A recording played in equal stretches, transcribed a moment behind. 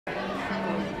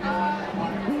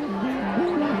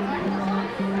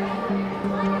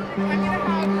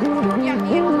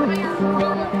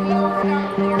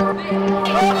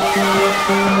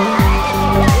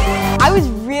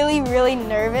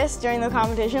nervous during the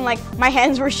competition. Like, my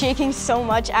hands were shaking so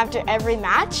much after every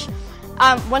match.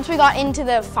 Once we got into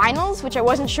the finals, which I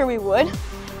wasn't sure we would,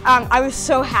 I was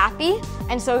so happy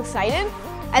and so excited.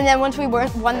 And then once we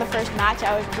won the first match,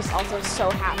 I was just also so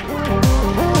happy.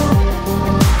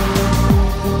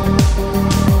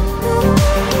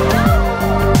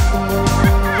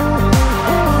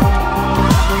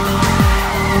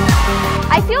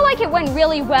 I feel like it went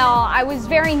really well. I was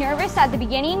very nervous at the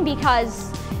beginning because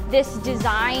this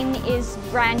design is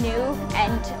brand new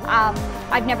and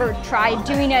I've never tried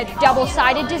doing a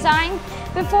double-sided design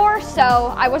before,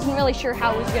 so I wasn't really sure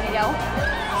how it was going to go.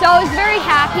 So I was very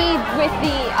happy with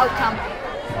the outcome.